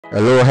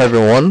Hello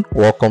everyone,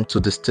 welcome to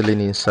the Stealing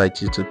Insight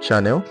YouTube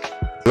channel.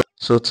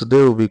 So today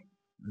we'll be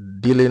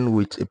dealing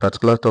with a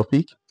particular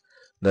topic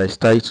that is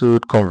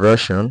titled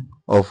conversion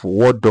of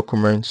Word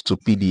documents to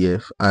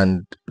PDF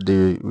and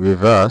the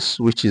reverse,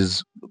 which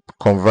is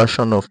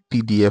conversion of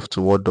PDF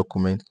to Word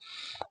document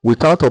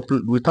without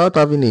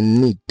having a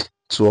need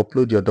to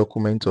upload your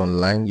document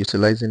online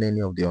utilizing any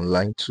of the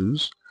online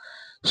tools.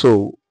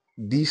 So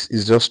this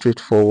is just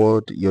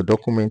straightforward. Your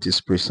document is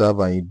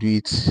preserved and you do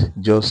it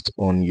just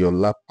on your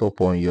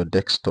laptop or on your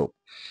desktop.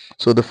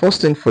 So the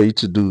first thing for you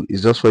to do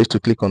is just for you to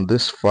click on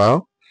this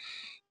file,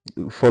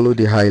 follow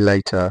the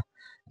highlighter.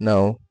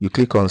 Now you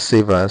click on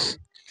save as.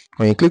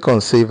 When you click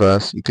on save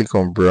as, you click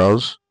on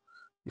browse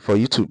for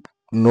you to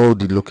know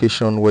the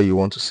location where you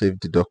want to save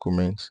the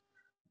document.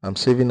 I'm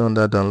saving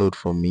under download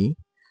for me.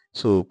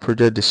 So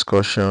project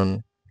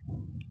discussion,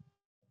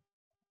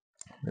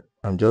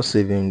 I'm just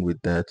saving with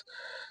that.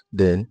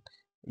 Then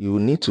you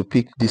will need to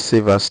pick the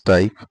save as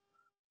type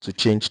to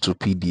change to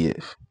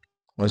PDF.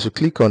 Once you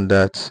click on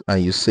that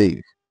and you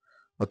save,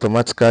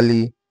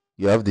 automatically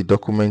you have the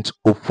document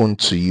open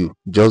to you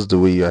just the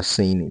way you are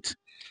seeing it,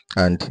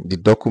 and the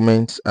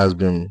document has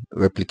been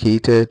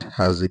replicated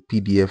as a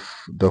PDF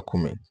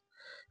document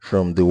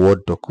from the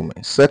Word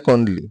document.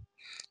 Secondly,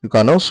 you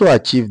can also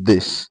achieve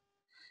this.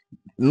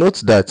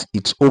 Note that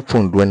it's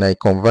opened when I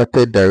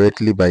converted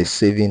directly by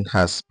saving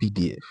as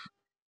PDF.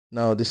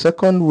 Now the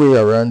second way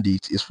around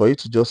it is for you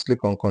to just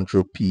click on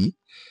Ctrl P.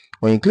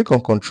 When you click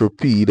on Ctrl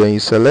P, then you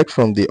select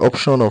from the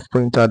option of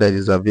printer that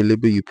is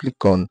available. You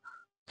click on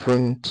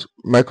print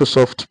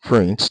Microsoft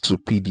Print to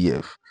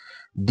PDF.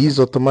 This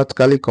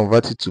automatically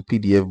converts it to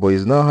PDF, but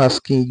it's now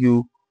asking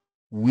you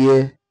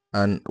where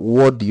and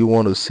what do you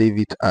want to save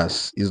it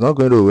as. It's not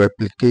going to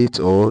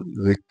replicate or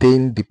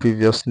retain the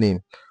previous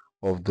name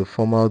of the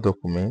formal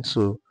document.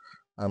 So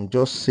I'm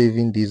just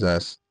saving this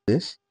as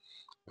this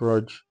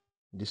Proj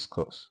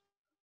Discuss.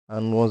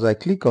 And once I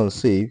click on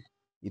save,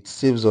 it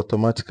saves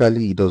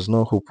automatically. It does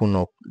not open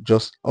up,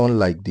 just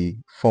unlike the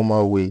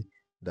formal way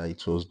that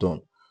it was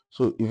done.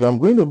 So if I'm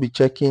going to be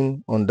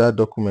checking on that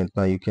document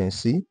now, you can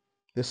see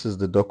this is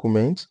the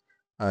document,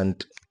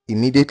 and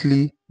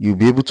immediately you'll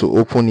be able to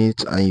open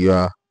it and you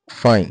are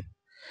fine.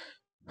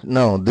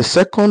 Now the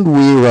second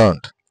way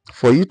around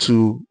for you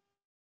to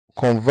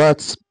convert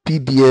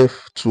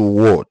PDF to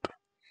Word,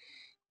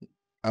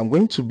 I'm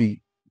going to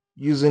be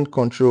using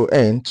Ctrl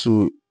N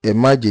to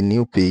emerge a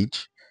new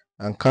page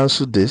and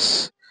cancel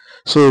this.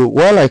 So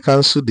while I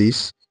cancel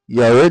this,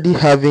 you're already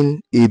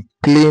having a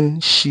plain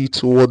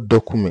sheet Word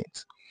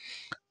document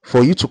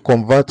for you to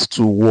convert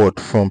to Word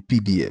from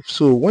PDF.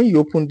 So when you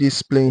open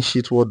this plain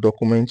sheet Word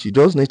document, you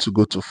just need to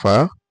go to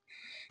File,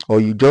 or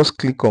you just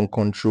click on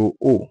Ctrl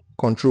O.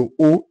 Ctrl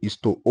O is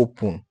to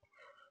open.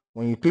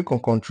 When you click on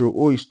Ctrl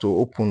O is to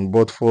open,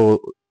 but for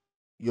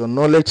your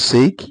knowledge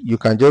sake, you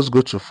can just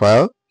go to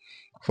File,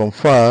 from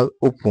File,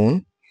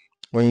 Open.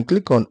 When you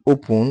click on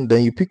Open,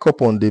 then you pick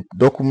up on the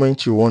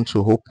document you want to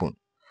open.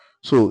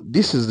 So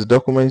this is the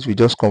document we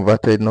just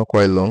converted not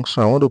quite long,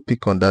 so I want to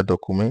pick on that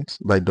document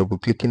by double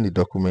clicking the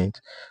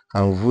document,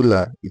 and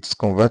voila, it's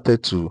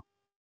converted to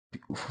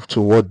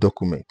Word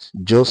document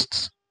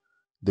just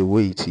the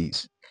way it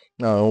is.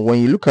 Now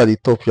when you look at the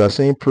top, you are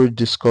saying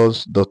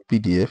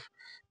projDiscuss.pdf.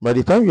 By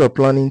the time you are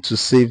planning to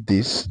save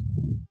this,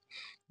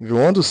 if you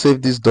want to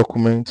save this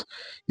document,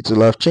 it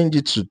will have changed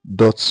it to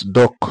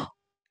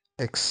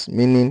 .docx,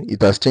 meaning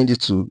it has changed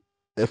it to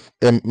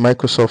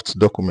Microsoft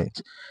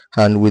document.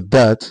 And with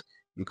that,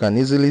 you can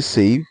easily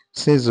save.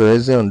 Since it's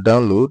already on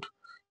download,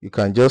 you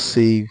can just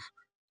save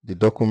the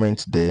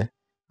document there,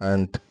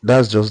 and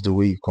that's just the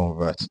way you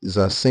convert. It's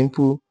as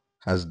simple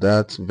as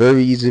that.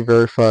 Very easy,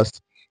 very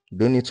fast. You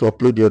don't need to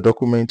upload your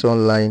document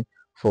online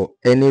for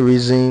any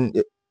reason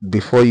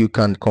before you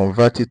can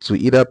convert it to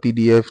either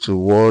PDF to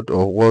Word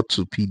or Word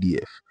to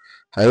PDF.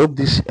 I hope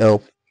this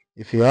helped.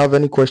 If you have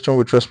any question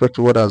with respect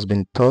to what has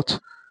been taught,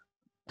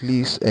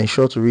 please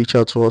ensure to reach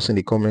out to us in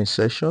the comment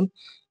section.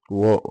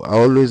 We're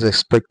always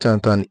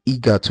expectant and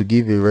eager to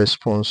give a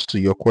response to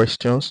your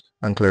questions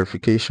and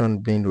clarification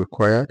being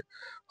required.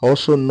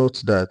 Also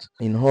note that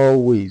in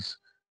all ways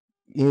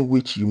in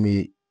which you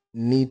may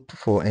need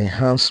for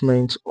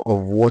enhancement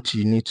of what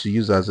you need to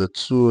use as a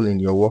tool in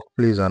your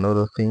workplace and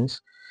other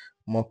things,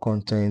 more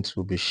content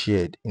will be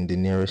shared in the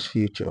nearest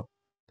future.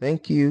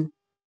 Thank you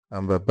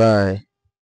and bye-bye.